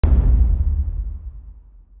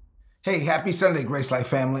Hey, happy Sunday, Grace Life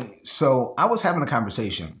family. So I was having a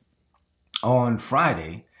conversation on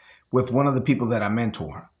Friday with one of the people that I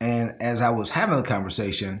mentor. And as I was having the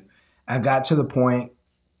conversation, I got to the point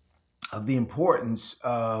of the importance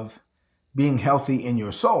of being healthy in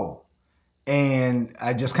your soul. And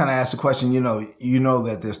I just kind of asked the question, you know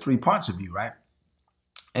that there's three parts of you, right?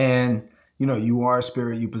 And you are a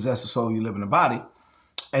spirit, you possess a soul, you live in a body.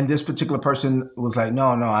 And this particular person was like, no,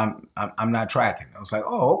 I'm not tracking. I was like,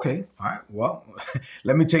 oh, okay. All right. Well,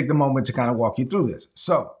 let me take the moment to kind of walk you through this.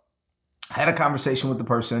 So I had a conversation with the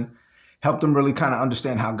person, helped them really kind of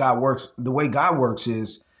understand how God works. The way God works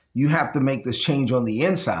is you have to make this change on the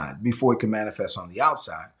inside before it can manifest on the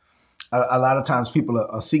outside. A lot of times people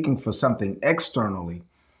are seeking for something externally,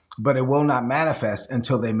 but it will not manifest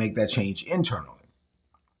until they make that change internally.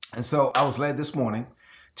 And so I was led this morning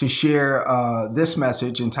to share this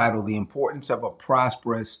message entitled The Importance of a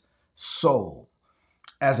Prosperous Soul.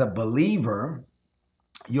 As a believer,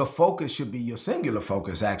 your focus should be your singular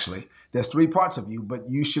focus, actually. There's three parts of you, but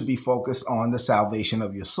you should be focused on the salvation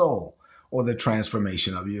of your soul or the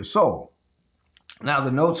transformation of your soul. Now,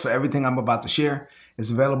 the notes for everything I'm about to share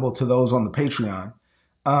is available to those on the Patreon.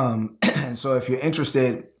 And so if you're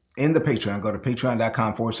interested in the Patreon, go to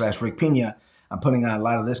patreon.com/Rick Pina. I'm putting out a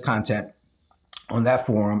lot of this content on that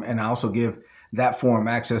forum, and I also give that forum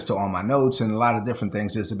access to all my notes and a lot of different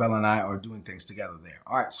things. Isabella and I are doing things together there.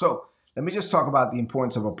 All right, so let me just talk about the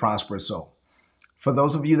importance of a prosperous soul. For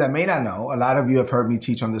those of you that may not know, a lot of you have heard me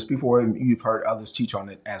teach on this before, and you've heard others teach on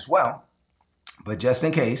it as well. But just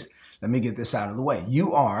in case, let me get this out of the way.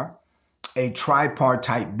 You are a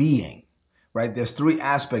tripartite being, right? There's three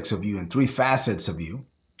aspects of you and three facets of you.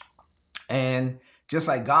 And just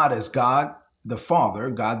like God is God the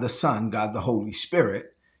Father, God the Son, God the Holy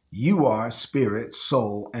Spirit, you are spirit,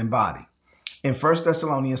 soul, and body. In 1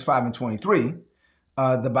 Thessalonians 5:23,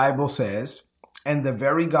 the Bible says, and the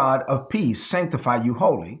very God of peace sanctify you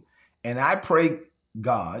wholly. And I pray,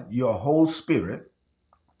 God, your whole spirit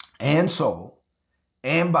and soul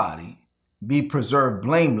and body be preserved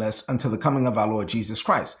blameless until the coming of our Lord Jesus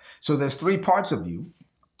Christ. So there's three parts of you.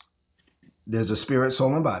 There's a spirit,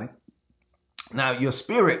 soul, and body. Now, your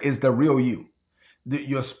spirit is the real you.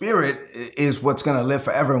 Your spirit is what's going to live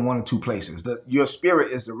forever in one or two places. Your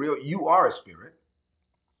spirit is the real, you are a spirit.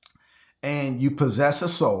 And you possess a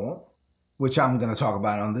soul, which I'm going to talk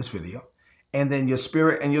about on this video. And then your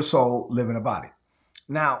spirit and your soul live in a body.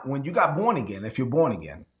 Now, when you got born again, if you're born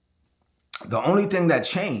again, the only thing that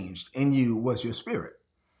changed in you was your spirit.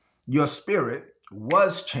 Your spirit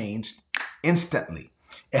was changed instantly.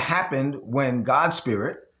 It happened when God's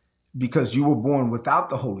spirit, because you were born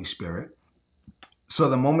without the Holy Spirit. So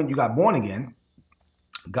the moment you got born again,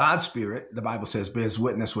 God's spirit, the Bible says, bears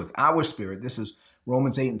witness with our spirit. This is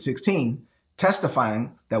Romans 8:16,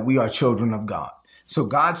 testifying that we are children of God. So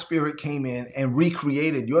God's spirit came in and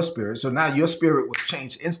recreated your spirit. So now your spirit was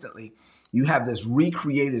changed instantly. You have this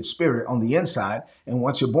recreated spirit on the inside. And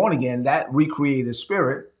once you're born again, that recreated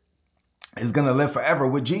spirit is going to live forever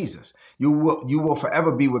with Jesus. You will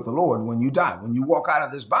forever be with the Lord when you die. When you walk out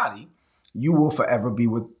of this body, you will forever be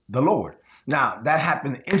with the Lord. Now, that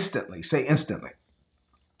happened instantly. Say instantly.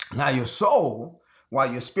 Now, your soul,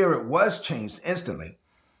 while your spirit was changed instantly,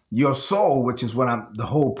 your soul, which is the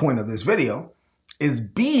whole point of this video, is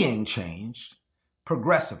being changed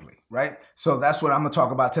progressively, right? So that's what I'm going to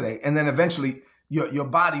talk about today. And then eventually, your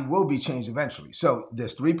body will be changed eventually. So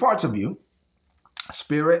there's three parts of you: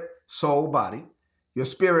 spirit, soul, body. Your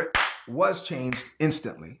spirit was changed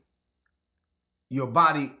instantly. Your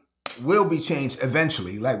body will be changed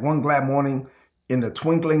eventually, like one glad morning in the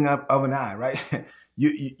twinkling of an eye, right?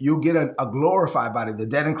 You'll get a glorified body. The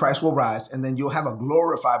dead in Christ will rise, and then you'll have a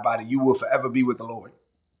glorified body. You will forever be with the Lord.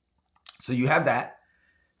 So you have that.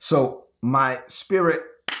 So my spirit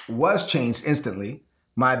was changed instantly.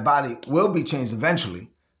 My body will be changed eventually.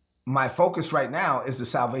 My focus right now is the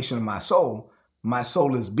salvation of my soul. My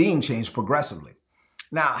soul is being changed progressively.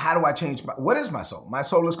 Now, how do I change? What is my soul? My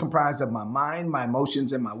soul is comprised of my mind, my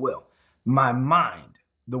emotions, and my will. My mind,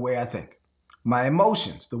 the way I think. My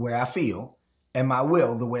emotions, the way I feel. And my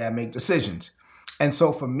will, the way I make decisions. And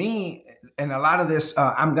so for me, and a lot of this,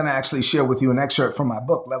 I'm going to actually share with you an excerpt from my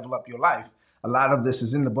book, Level Up Your Life. A lot of this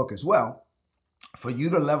is in the book as well. For you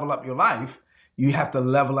to level up your life, you have to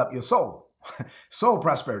level up your soul. Soul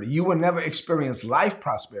prosperity. You will never experience life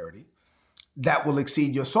prosperity that will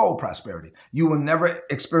exceed your soul prosperity. You will never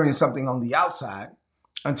experience something on the outside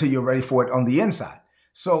until you're ready for it on the inside.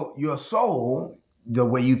 So your soul, the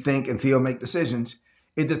way you think and feel, make decisions,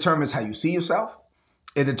 it determines how you see yourself.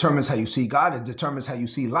 It determines how you see God. It determines how you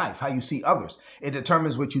see life, how you see others. It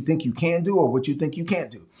determines what you think you can do or what you think you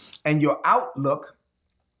can't do. And your outlook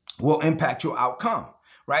will impact your outcome,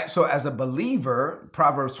 right? So as a believer,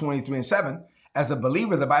 Proverbs 23:7, as a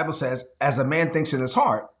believer, the Bible says, as a man thinks in his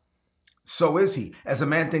heart, so is he. As a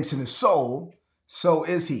man thinks in his soul, so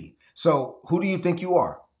is he. So who do you think you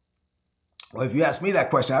are? Well, if you ask me that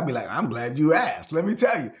question, I'd be like, I'm glad you asked. Let me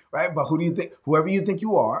tell you, right? But who do you think? Whoever you think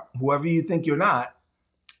you are, whoever you think you're not,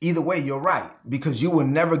 either way, you're right, because you will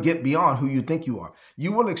never get beyond who you think you are.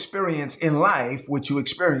 You will experience in life what you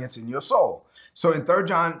experience in your soul. So in 3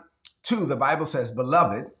 John 2, the Bible says,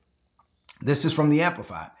 beloved, this is from the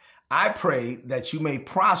Amplified, I pray that you may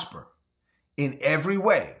prosper in every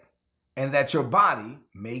way and that your body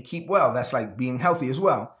may keep well. That's like being healthy as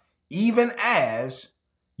well, even as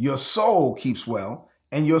your soul keeps well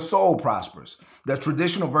and your soul prospers. The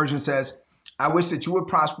traditional version says, I wish that you would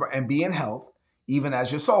prosper and be in health, even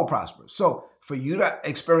as your soul prospers. So for you to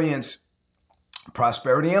experience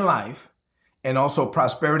prosperity in life and also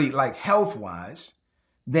prosperity like health-wise,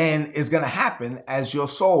 then it's going to happen as your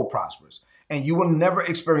soul prospers. And you will never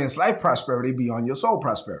experience life prosperity beyond your soul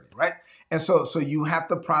prosperity, right? And so you have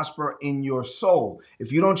to prosper in your soul.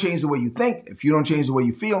 If you don't change the way you think, if you don't change the way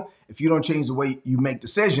you feel, if you don't change the way you make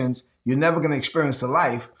decisions, you're never going to experience the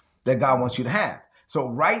life that God wants you to have. So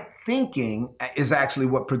right thinking is actually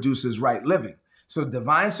what produces right living. So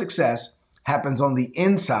divine success happens on the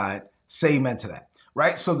inside. Say amen to that,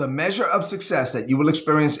 right? So the measure of success that you will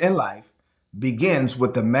experience in life begins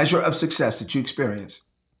with the measure of success that you experience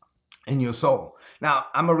in your soul. Now,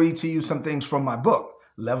 I'm going to read to you some things from my book,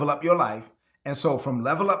 Level Up Your Life. And so from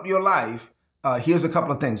Level Up Your Life, here's a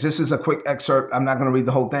couple of things. This is a quick excerpt. I'm not going to read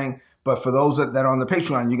the whole thing, but for those that are on the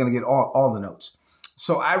Patreon, you're going to get all the notes.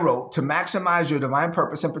 So I wrote, to maximize your divine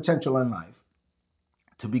purpose and potential in life,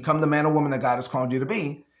 to become the man or woman that God has called you to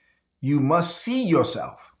be, you must see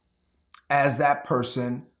yourself as that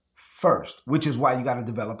person first, which is why you got to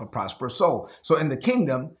develop a prosperous soul. So in the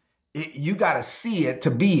kingdom, you got to see it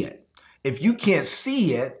to be it. If you can't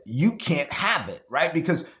see it, you can't have it, right?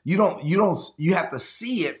 Because you have to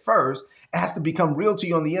see it first. It has to become real to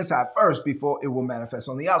you on the inside first before it will manifest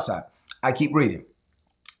on the outside. I keep reading.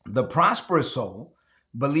 The prosperous soul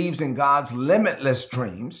believes in God's limitless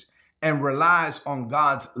dreams and relies on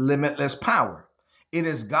God's limitless power. It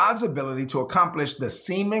is God's ability to accomplish the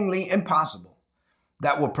seemingly impossible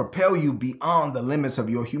that will propel you beyond the limits of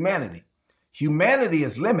your humanity. Humanity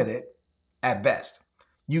is limited at best.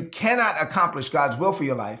 You cannot accomplish God's will for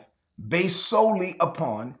your life based solely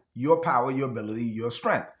upon your power, your ability, your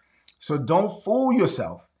strength. So don't fool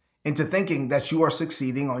yourself into thinking that you are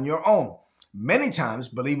succeeding on your own. Many times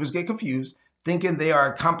believers get confused, thinking they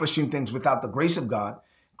are accomplishing things without the grace of God.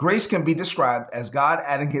 Grace can be described as God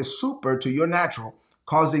adding his super to your natural,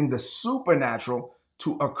 causing the supernatural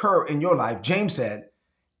to occur in your life. James said,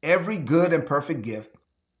 every good and perfect gift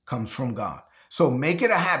comes from God. So make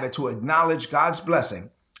it a habit to acknowledge God's blessing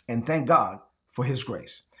and thank God for his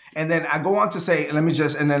grace. And then I go on to say,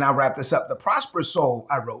 and then I'll wrap this up. The prosperous soul,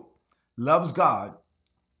 I wrote, loves God,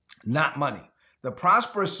 not money. The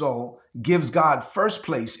prosperous soul gives God first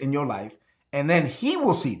place in your life, and then he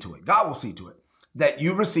will see to it, God will see to it, that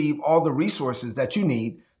you receive all the resources that you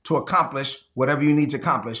need to accomplish whatever you need to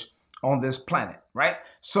accomplish on this planet, right?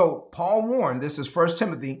 So Paul warned, this is 1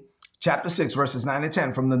 Timothy chapter 6, verses 9 and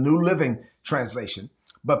 10 from the New Living Translation.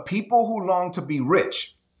 But people who long to be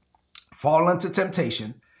rich fall into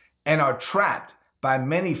temptation and are trapped by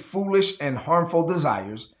many foolish and harmful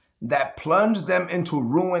desires that plunge them into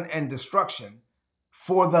ruin and destruction.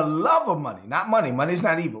 For the love of money, not money, money's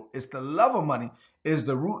not evil. It's the love of money is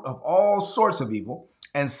the root of all sorts of evil.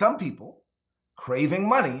 And some people, craving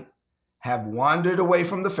money, have wandered away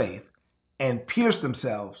from the faith and pierced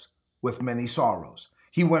themselves with many sorrows.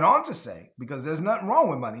 He went on to say, because there's nothing wrong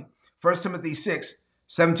with money, 1 Timothy 6,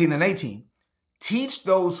 17 and 18, teach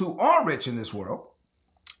those who are rich in this world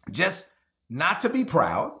just not to be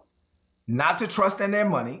proud, not to trust in their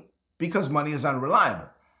money, because money is unreliable.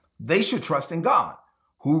 They should trust in God,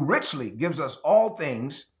 who richly gives us all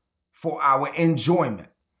things for our enjoyment.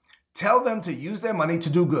 Tell them to use their money to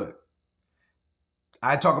do good.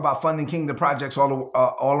 I talk about funding kingdom projects all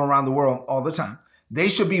around the world all the time. They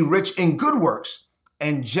should be rich in good works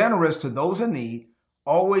and generous to those in need,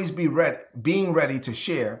 always being ready to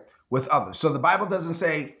share with others. So the Bible doesn't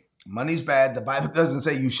say money's bad. The Bible doesn't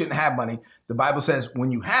say you shouldn't have money. The Bible says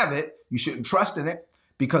when you have it, you shouldn't trust in it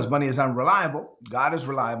because money is unreliable. God is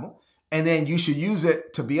reliable. And then you should use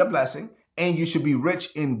it to be a blessing, and you should be rich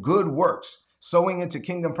in good works, sowing into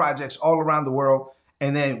kingdom projects all around the world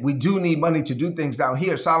And then we do need money to do things down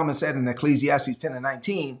here. Solomon said in Ecclesiastes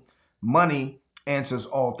 10:19, money answers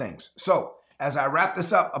all things. So as I wrap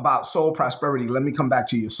this up about soul prosperity, let me come back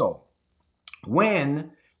to your soul.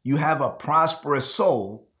 When you have a prosperous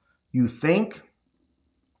soul, you think,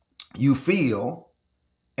 you feel,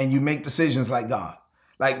 and you make decisions like God.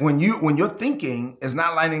 Like when your thinking is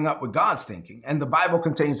not lining up with God's thinking, and the Bible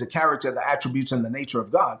contains the character, the attributes, and the nature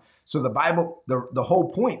of God. So the Bible, the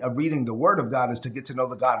whole point of reading the Word of God is to get to know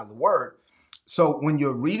the God of the Word. So when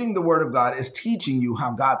you're reading the Word of God, it's teaching you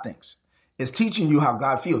how God thinks. It's teaching you how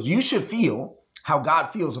God feels. You should feel how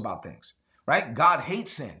God feels about things, right? God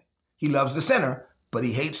hates sin. He loves the sinner, but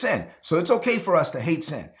he hates sin. So it's okay for us to hate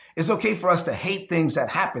sin. It's okay for us to hate things that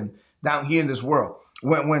happen down here in this world.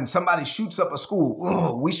 When somebody shoots up a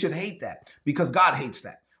school, we should hate that because God hates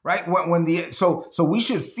that, right? So we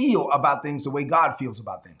should feel about things the way God feels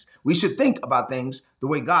about things. We should think about things the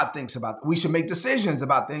way God thinks about it. We should make decisions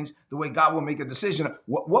about things the way God will make a decision.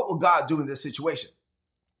 What will God do in this situation,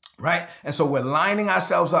 right? And so we're lining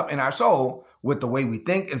ourselves up in our soul with the way we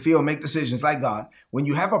think and feel and make decisions like God. When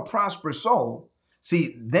you have a prosperous soul,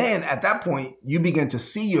 see, then at that point, you begin to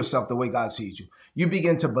see yourself the way God sees you. You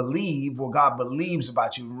begin to believe what God believes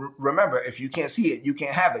about you. Remember, if you can't see it, you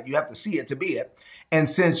can't have it. You have to see it to be it. And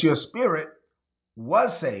since your spirit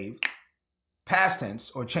was saved, past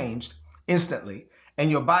tense or changed instantly,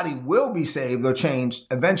 and your body will be saved or changed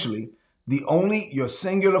eventually, your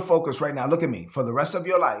singular focus right now, look at me, for the rest of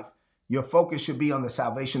your life, your focus should be on the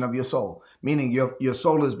salvation of your soul, meaning your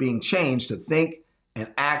soul is being changed to think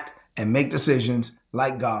and act and make decisions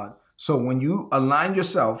like God. So when you align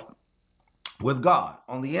yourself with God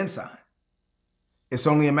on the inside, it's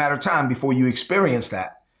only a matter of time before you experience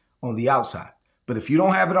that on the outside. But if you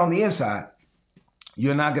don't have it on the inside,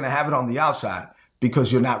 you're not going to have it on the outside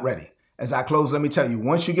because you're not ready. As I close, let me tell you,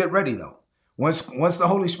 once you get ready though, once the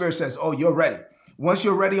Holy Spirit says, oh, you're ready. Once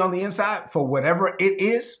you're ready on the inside for whatever it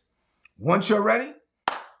is, once you're ready,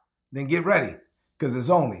 then get ready because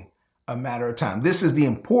it's only a matter of time. This is the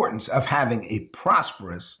importance of having a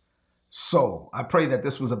prosperous soul. I pray that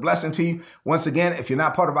this was a blessing to you. Once again, if you're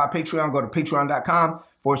not part of our Patreon, go to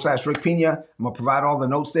patreon.com/Rick Pina. I'm going to provide all the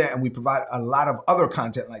notes there, and we provide a lot of other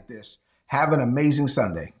content like this. Have an amazing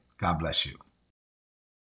Sunday. God bless you.